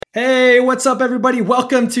Hey, what's up, everybody?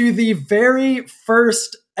 Welcome to the very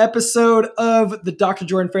first episode of the Dr.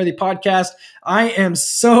 Jordan Fairley podcast. I am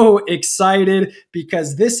so excited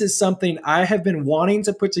because this is something I have been wanting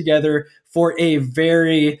to put together for a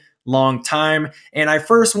very long time. And I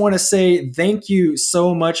first want to say thank you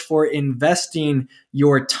so much for investing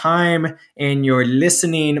your time and your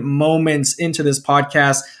listening moments into this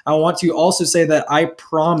podcast. I want to also say that I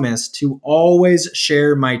promise to always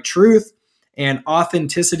share my truth and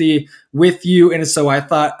authenticity with you. And so I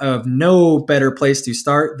thought of no better place to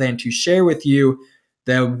start than to share with you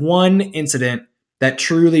the one incident that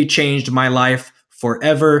truly changed my life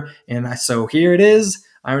forever. And so here it is.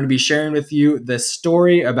 I'm going to be sharing with you the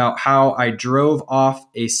story about how I drove off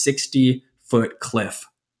a 60-foot cliff.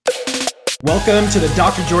 Welcome to the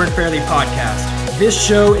Dr. Jordan Fairley podcast. This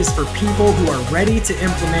show is for people who are ready to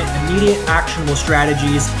implement immediate actionable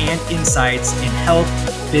strategies and insights in health,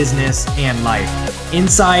 business, and life.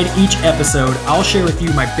 Inside each episode, I'll share with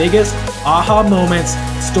you my biggest aha moments,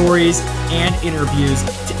 stories, and interviews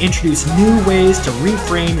to introduce new ways to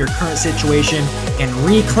reframe your current situation and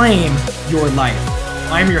reclaim your life.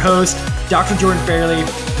 I'm your host, Dr. Jordan Fairley.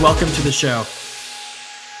 Welcome to the show.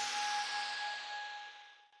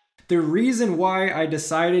 The reason why I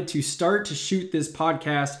decided to start to shoot this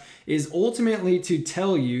podcast is ultimately to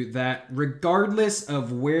tell you that regardless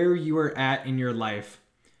of where you are at in your life,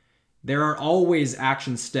 there are always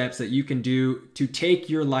action steps that you can do to take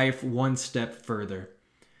your life one step further.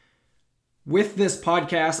 With this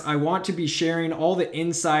podcast, I want to be sharing all the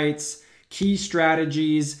insights, key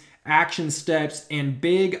strategies, action steps, and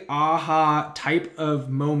big aha type of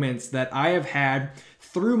moments that I have had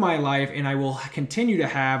through my life and I will continue to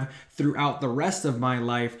have throughout the rest of my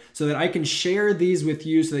life so that I can share these with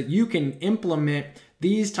you so that you can implement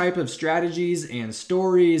these type of strategies and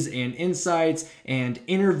stories and insights and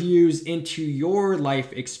interviews into your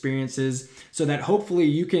life experiences so that hopefully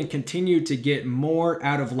you can continue to get more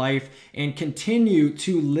out of life and continue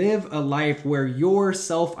to live a life where your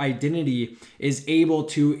self-identity is able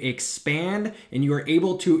to expand and you are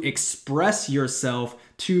able to express yourself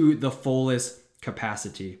to the fullest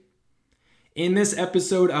capacity. In this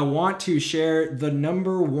episode, I want to share the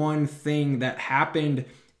number one thing that happened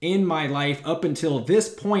in my life up until this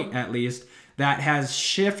point, at least, that has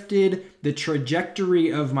shifted the trajectory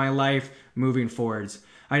of my life moving forwards.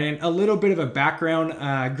 A little bit of a background.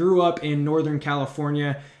 I grew up in Northern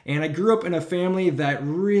California, and I grew up in a family that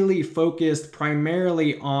really focused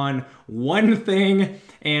primarily on one thing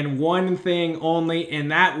and one thing only,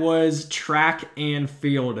 and that was track and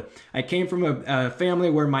field. I came from a family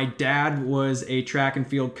where my dad was a track and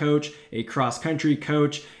field coach, a cross-country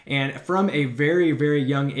coach, and from a very, very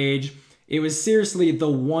young age, it was seriously the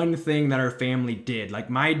one thing that our family did. Like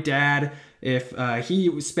my dad, if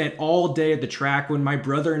he spent all day at the track. When my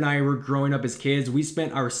brother and I were growing up as kids, we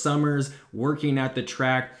spent our summers working at the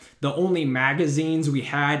track. The only magazines we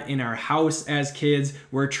had in our house as kids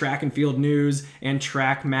were Track and Field News and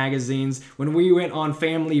track magazines. When we went on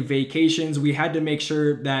family vacations, we had to make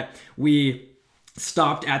sure that we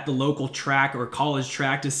stopped at the local track or college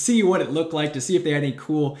track to see what it looked like, to see if they had any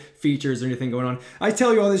cool features or anything going on. I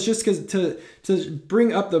tell you all this just because to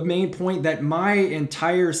bring up the main point that my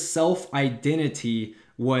entire self-identity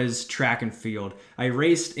was track and field. I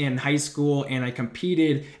raced in high school and I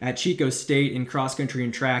competed at Chico State in cross country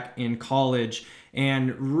and track in college,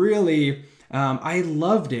 and really I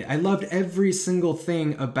loved it. I loved every single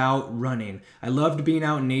thing about running. I loved being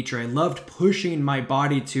out in nature. I loved pushing my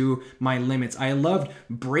body to my limits. I loved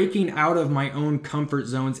breaking out of my own comfort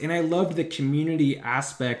zones, and I loved the community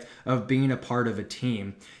aspect of being a part of a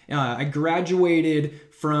team. I graduated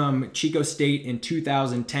from Chico State in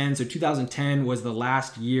 2010. So 2010 was the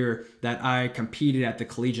last year that I competed at the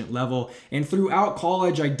collegiate level. And throughout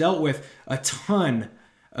college, I dealt with a ton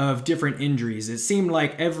of different injuries. It seemed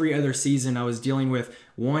like every other season I was dealing with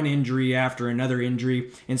one injury after another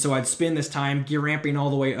injury. And so I'd spend this time gear ramping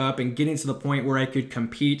all the way up and getting to the point where I could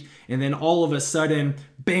compete. And then all of a sudden,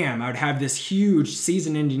 bam, I would have this huge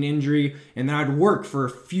season-ending injury. And then I'd work for a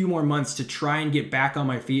few more months to try and get back on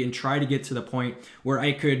my feet and try to get to the point where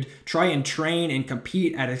I could try and train and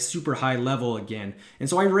compete at a super high level again. And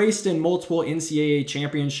so I raced in multiple NCAA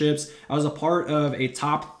championships. I was a part of a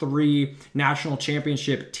top 3 national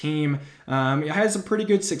championship team. I had some pretty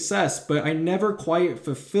good success, but I never quite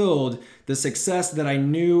fulfilled the success that I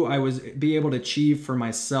knew I was be able to achieve for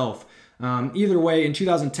myself. Either way, in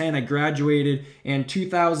 2010, I graduated, and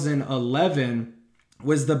 2011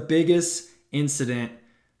 was the biggest incident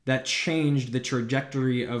that changed the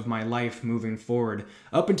trajectory of my life moving forward.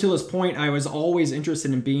 Up until this point, I was always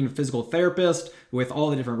interested in being a physical therapist. With all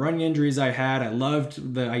the different running injuries I had, I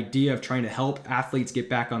loved the idea of trying to help athletes get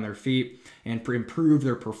back on their feet and improve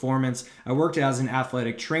their performance. I worked as an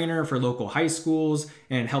athletic trainer for local high schools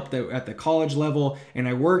and helped at the college level, and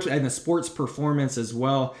I worked in the sports performance as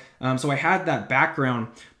well. So I had that background.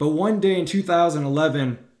 But one day in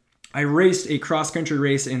 2011, I raced a cross-country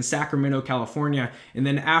race in Sacramento, California. And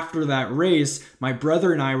then after that race, my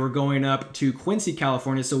brother and I were going up to Quincy,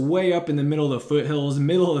 California. So way up in the middle of the foothills,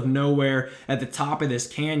 middle of nowhere at the top of this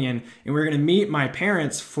canyon. And we were going to meet my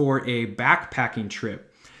parents for a backpacking trip.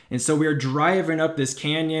 And so we were driving up this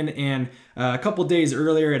canyon, and a couple days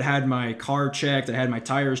earlier, I had my car checked, I had my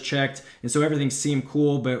tires checked, and so everything seemed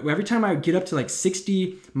cool. But every time I would get up to like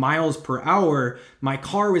 60 miles per hour, my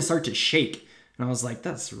car would start to shake. And I was like,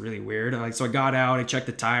 that's really weird. So I got out, I checked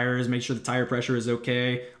the tires, made sure the tire pressure is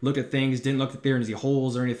okay, looked at things, didn't look if there were any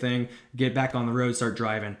holes or anything, get back on the road, start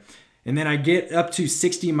driving. And then I get up to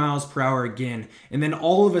 60 miles per hour again. And then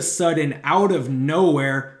all of a sudden, out of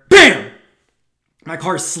nowhere, BAM! My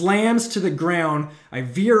car slams to the ground. I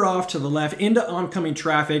veer off to the left into oncoming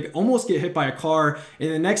traffic, almost get hit by a car.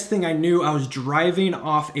 And the next thing I knew, I was driving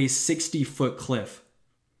off a 60-foot cliff.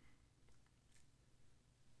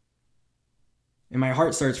 And my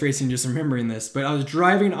heart starts racing just remembering this. But I was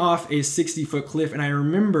driving off a 60-foot cliff, and I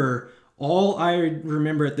remember, all I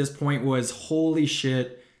remember at this point was, holy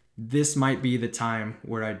shit, this might be the time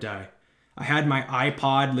where I die. I had my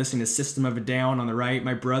iPod listening to System of a Down on the right.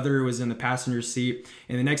 My brother was in the passenger seat.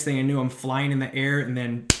 And the next thing I knew, I'm flying in the air, and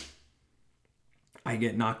then I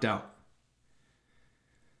get knocked out.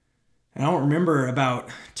 And I don't remember about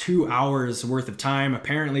 2 hours worth of time.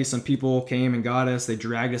 Apparently some people came and got us. They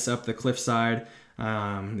dragged us up the cliffside.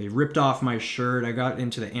 They ripped off my shirt. I got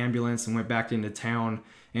into the ambulance and went back into town.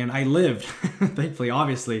 And I lived. Thankfully,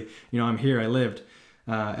 obviously, I'm here. I lived.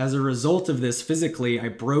 As a result of this, physically, I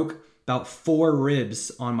broke about 4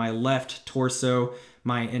 ribs on my left torso.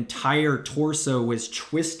 My entire torso was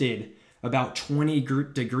twisted about 20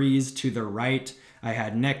 degrees to the right. I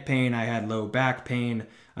had neck pain. I had low back pain.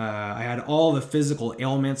 I had all the physical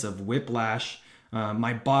ailments of whiplash.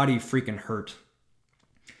 My body freaking hurt.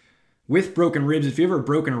 With broken ribs, if you ever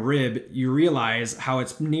broken a rib, you realize how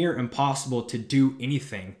it's near impossible to do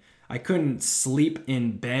anything. I couldn't sleep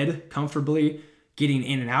in bed comfortably. Getting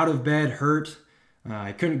in and out of bed hurt.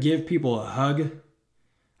 I couldn't give people a hug.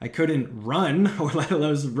 I couldn't run, or let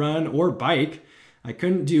alone run or bike. I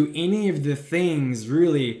couldn't do any of the things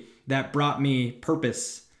really that brought me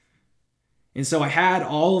purpose. And so I had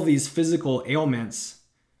all of these physical ailments,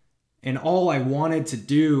 and all I wanted to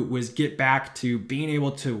do was get back to being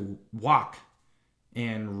able to walk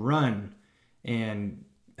and run and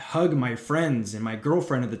hug my friends and my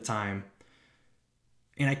girlfriend at the time.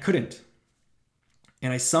 And I couldn't.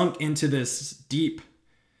 And I sunk into this deep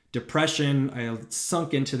depression. I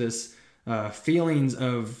sunk into this feelings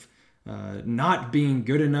of not being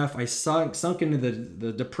good enough. I sunk into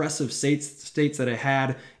the depressive states that I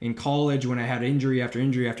had in college when I had injury after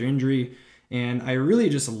injury after injury. And I really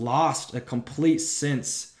just lost a complete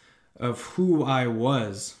sense of who I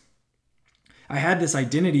was. I had this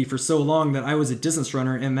identity for so long that I was a distance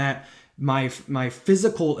runner, and that my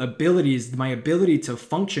physical abilities, my ability to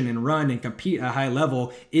function and run and compete at a high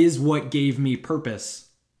level is what gave me purpose.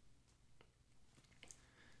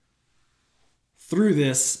 Through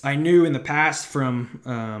this, I knew in the past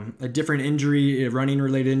from a different injury, a running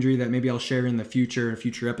related injury that maybe I'll share in a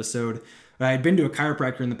future episode. But I had been to a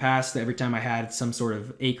chiropractor in the past every time I had some sort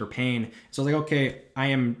of ache or pain. So I was like, okay, I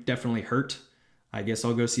am definitely hurt. I guess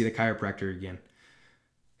I'll go see the chiropractor again.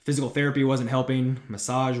 Physical therapy wasn't helping,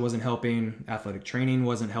 massage wasn't helping, athletic training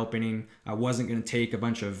wasn't helping. I wasn't going to take a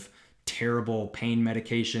bunch of terrible pain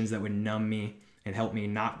medications that would numb me and help me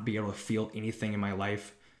not be able to feel anything in my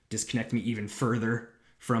life, disconnect me even further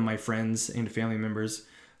from my friends and family members.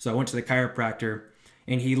 So I went to the chiropractor,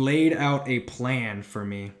 and he laid out a plan for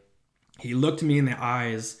me. He looked me in the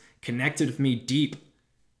eyes, connected with me deep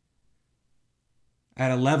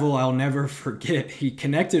at a level I'll never forget. He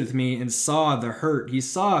connected with me and saw the hurt. He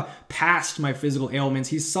saw past my physical ailments.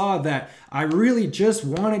 He saw that I really just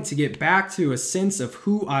wanted to get back to a sense of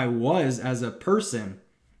who I was as a person.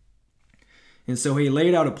 And so he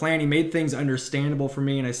laid out a plan. He made things understandable for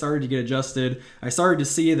me, and I started to get adjusted. I started to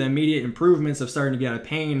see the immediate improvements of starting to get out of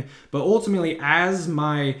pain. But ultimately, as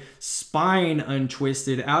my spine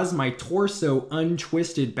untwisted, as my torso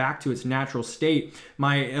untwisted back to its natural state,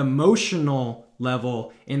 my emotional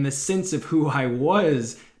level and the sense of who I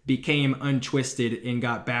was became untwisted and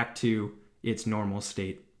got back to its normal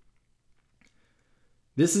state.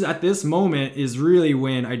 At this moment is really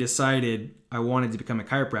when I decided I wanted to become a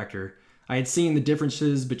chiropractor. I had seen the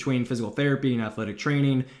differences between physical therapy and athletic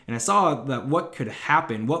training, and I saw that what could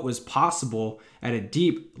happen, what was possible at a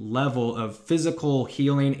deep level of physical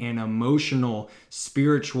healing and emotional,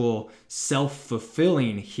 spiritual,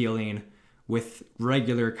 self-fulfilling healing with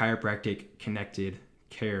regular chiropractic connected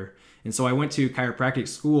care. And so I went to chiropractic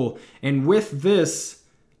school, and with this,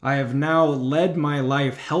 I have now led my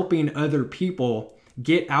life helping other people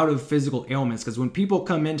get out of physical ailments. Because when people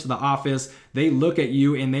come into the office, they look at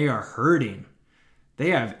you and they are hurting. They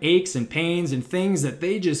have aches and pains and things that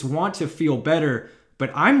they just want to feel better. But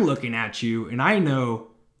I'm looking at you and I know,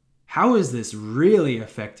 how is this really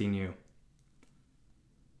affecting you?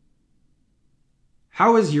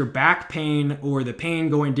 How is your back pain or the pain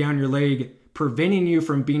going down your leg preventing you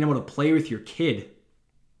from being able to play with your kid?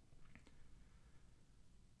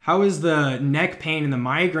 How is the neck pain and the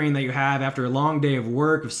migraine that you have after a long day of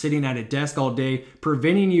work, of sitting at a desk all day,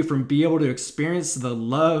 preventing you from being able to experience the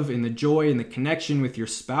love and the joy and the connection with your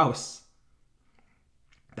spouse?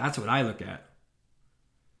 That's what I look at.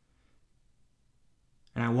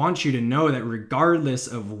 And I want you to know that regardless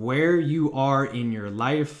of where you are in your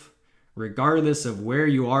life, regardless of where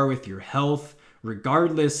you are with your health,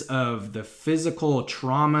 regardless of the physical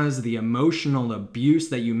traumas, the emotional abuse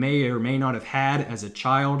that you may or may not have had as a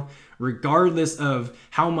child, regardless of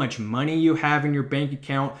how much money you have in your bank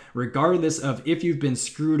account, regardless of if you've been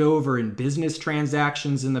screwed over in business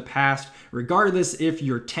transactions in the past, regardless if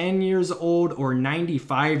you're 10 years old or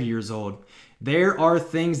 95 years old, there are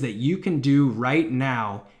things that you can do right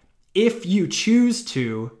now, if you choose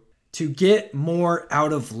to get more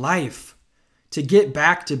out of life, to get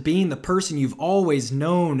back to being the person you've always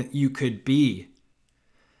known you could be.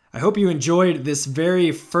 I hope you enjoyed this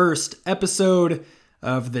very first episode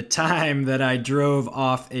of the time that I drove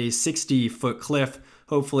off a 60-foot cliff.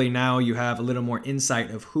 Hopefully now you have a little more insight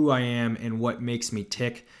of who I am and what makes me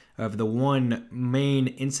tick, of the one main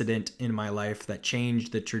incident in my life that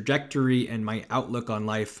changed the trajectory and my outlook on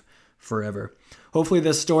life forever. Hopefully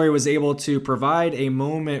this story was able to provide a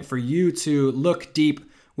moment for you to look deep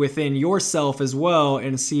within yourself as well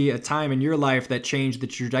and see a time in your life that changed the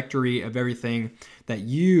trajectory of everything that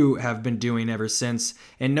you have been doing ever since.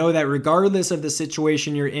 And know that regardless of the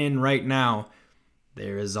situation you're in right now,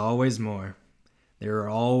 there is always more. There are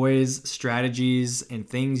always strategies and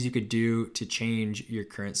things you could do to change your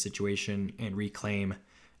current situation and reclaim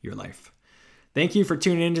your life. Thank you for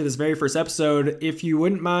tuning into this very first episode. If you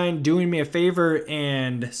wouldn't mind doing me a favor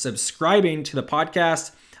and subscribing to the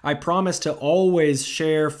podcast, I promise to always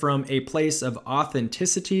share from a place of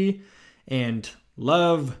authenticity and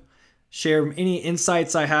love, share any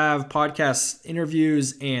insights I have, podcast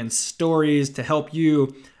interviews, and stories to help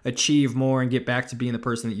you achieve more and get back to being the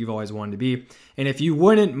person that you've always wanted to be. And if you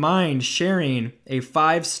wouldn't mind sharing a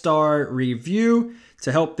 5-star review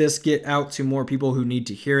to help this get out to more people who need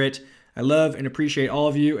to hear it, I love and appreciate all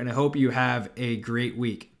of you, and I hope you have a great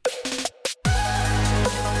week.